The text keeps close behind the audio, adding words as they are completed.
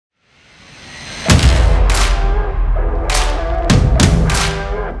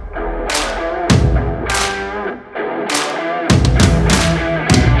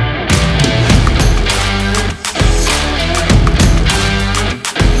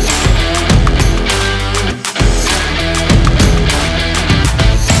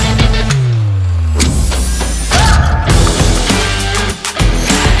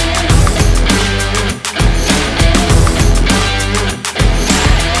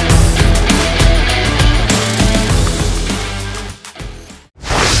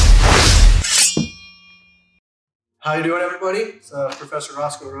How you doing, everybody? It's Professor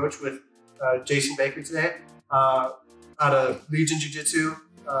Roscoe Roach with Jason Baker today out of Brazilian Jiu-Jitsu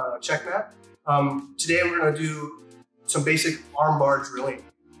checkmat. Today we're going to do some basic armbar drilling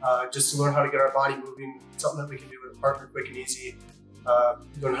just to learn how to get our body moving, something that we can do with a partner quick and easy,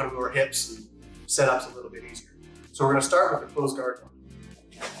 learn how to move our hips and setups a little bit easier. So we're going to start with the closed guard.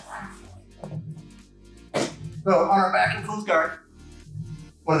 So on our back and closed guard,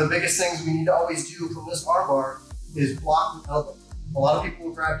 one of the biggest things we need to always do from this armbar is block the elbow. A lot of people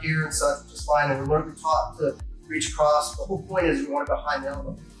will grab gear and such, which is fine, and we're taught to reach across. The whole point is we want to go behind the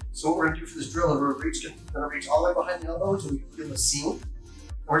elbow. So what we're going to do for this drill is we're going to reach all the way behind the elbow until we feel the seam. And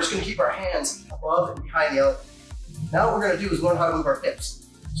we're just going to keep our hands above and behind the elbow. Now what we're going to do is learn how to move our hips.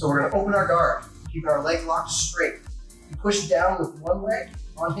 So we're going to open our guard, keeping our legs locked straight. You push down with one leg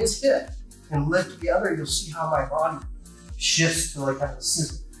on his hip and lift the other. You'll see how my body shifts to like kind of a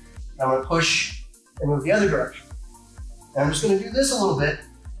scissor. I'm going to push and move the other direction. And I'm just going to do this a little bit,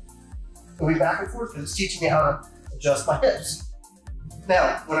 moving back and forth, because it's teaching me how to adjust my hips.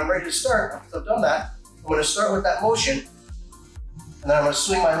 Now, when I'm ready to start, after I've done that, I'm going to start with that motion, and then I'm going to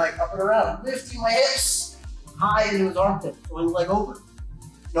swing my leg up and around, lifting my hips high into his armpit, throwing the leg over.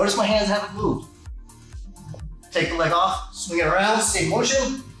 Notice my hands haven't moved. Take the leg off, swing it around, same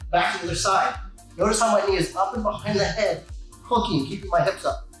motion, back to the other side. Notice how my knee is up and behind the head, hooking, keeping my hips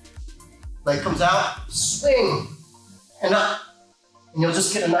up. Leg comes out, swing, and up. And you'll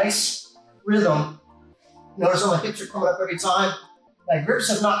just get a nice rhythm. Notice how my hips are coming up every time. My grips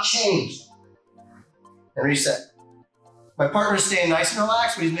have not changed. And reset. My partner's staying nice and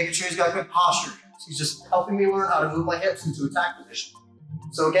relaxed, but he's making sure he's got good posture. So he's just helping me learn how to move my hips into attack position.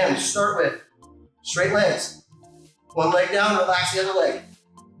 So again, start with straight legs. One leg down, relax the other leg.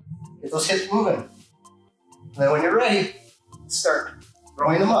 Get those hips moving. And then when you're ready, start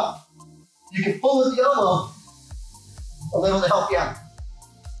throwing them up. You can pull with the elbow a little to help you out.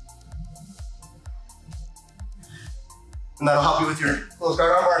 And that'll help you with your closed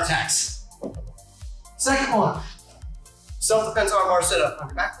guard armbar attacks. Second one, self-defense armbar setup. On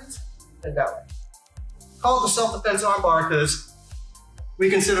your back, please, and that way. Call it the self-defense armbar because we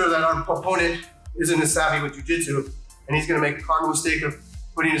consider that our opponent isn't as savvy with jiu-jitsu, and he's going to make the cardinal mistake of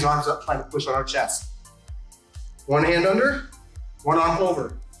putting his arms up, trying to push on our chest. One hand under, one arm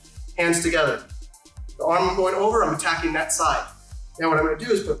over, hands together. The arm I'm going over, I'm attacking that side. Now what I'm going to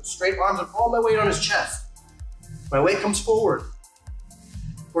do is put straight arms and all my weight on his chest. My weight comes forward.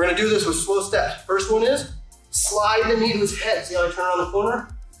 We're going to do this with slow steps. First one is slide the knee to his head. See how I turn around the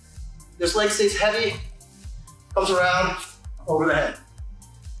corner? This leg stays heavy, comes around over the head.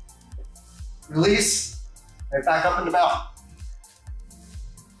 Release, right back up in the mouth.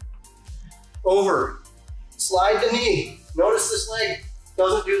 Over, slide the knee. Notice this leg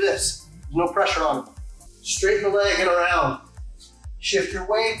doesn't do this. There's no pressure on it. Straighten the leg and around. Shift your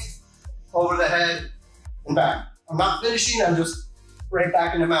weight over the head and back. I'm not finishing, I'm just right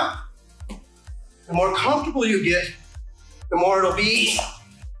back in the mouth. The more comfortable you get, the more it'll be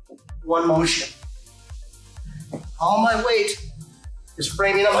one motion. All my weight is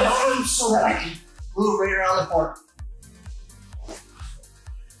framing up my arms so that I can move right around the corner.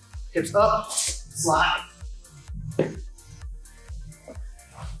 Hips up, slide.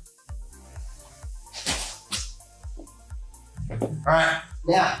 All right,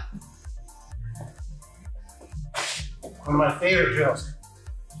 now, one of my favorite drills.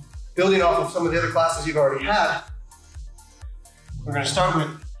 Building off of some of the other classes you've already had, we're going to start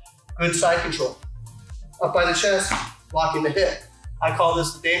with good side control. Up by the chest, locking the hip. I call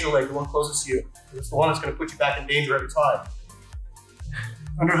this the danger leg, the one closest to you. It's the one that's going to put you back in danger every time.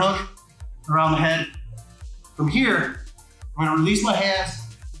 Underhook, around the head. From here, I'm going to release my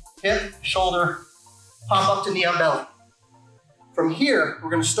hands, hip, shoulder, pop up to knee on belly. From here, we're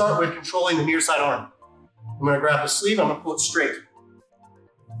going to start with controlling the near side arm. I'm going to grab the sleeve, I'm going to pull it straight.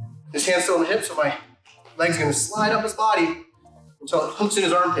 His hand's still on the hip, so my leg's going to slide up his body until it hooks in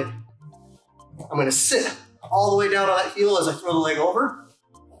his armpit. I'm going to sit all the way down on that heel as I throw the leg over.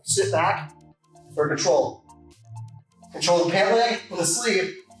 Sit back for control. Control the pant leg and the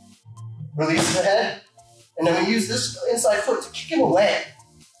sleeve. Release the head. And then we use this inside foot to kick him away,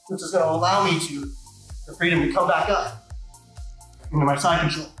 which is going to allow me the freedom to come back up into my side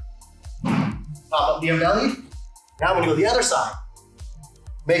control. Pop up knee on belly. Now I'm going to go the other side.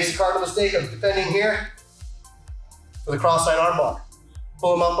 Makes the cardinal mistake of defending here for the cross-side armbar.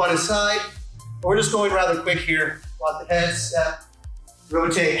 Pull him up on his side. We're just going rather quick here. Lock the head, step,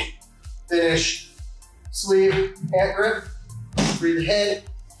 rotate, finish, sleeve, hand grip, free the head,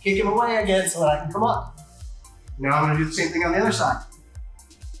 kick him away again so that I can come up. Now I'm going to do the same thing on the other side.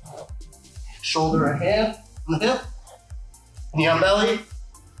 Shoulder and hand on the hip, Knee on belly,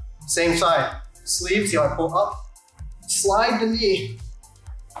 same side. Sleeves, you want to pull up, slide the knee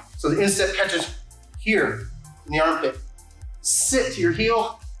so the instep catches here in the armpit. Sit to your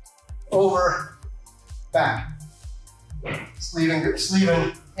heel, over, back. Sleeve and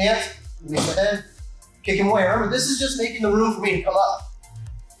ant, release the head, kick him away. Remember, this is just making the room for me to come up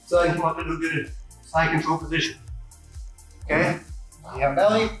so I can come up into a good side control position. Okay? Knee on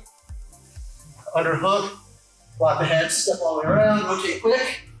belly, under hook, block the head, step all the way around, rotate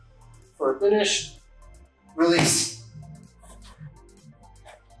quick for a finish, release.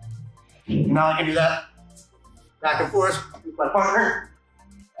 Now I can do that back and forth with my partner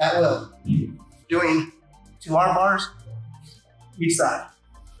at will, doing 2 arm bars each side.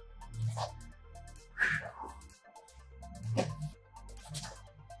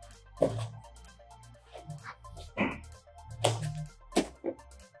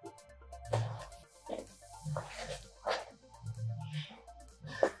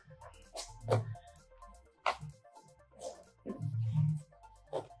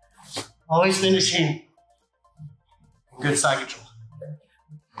 Always finishing good side control.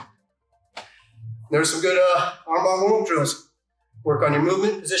 There's some good armbar warm-up drills. Work on your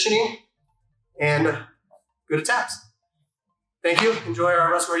movement, positioning, and good attacks. Thank you. Enjoy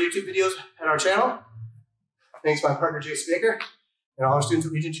our rest of our YouTube videos at our channel. Thanks to my partner, Jason Baker, and all our students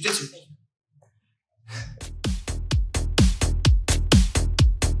of BJJ Jiu-Jitsu. Thank you.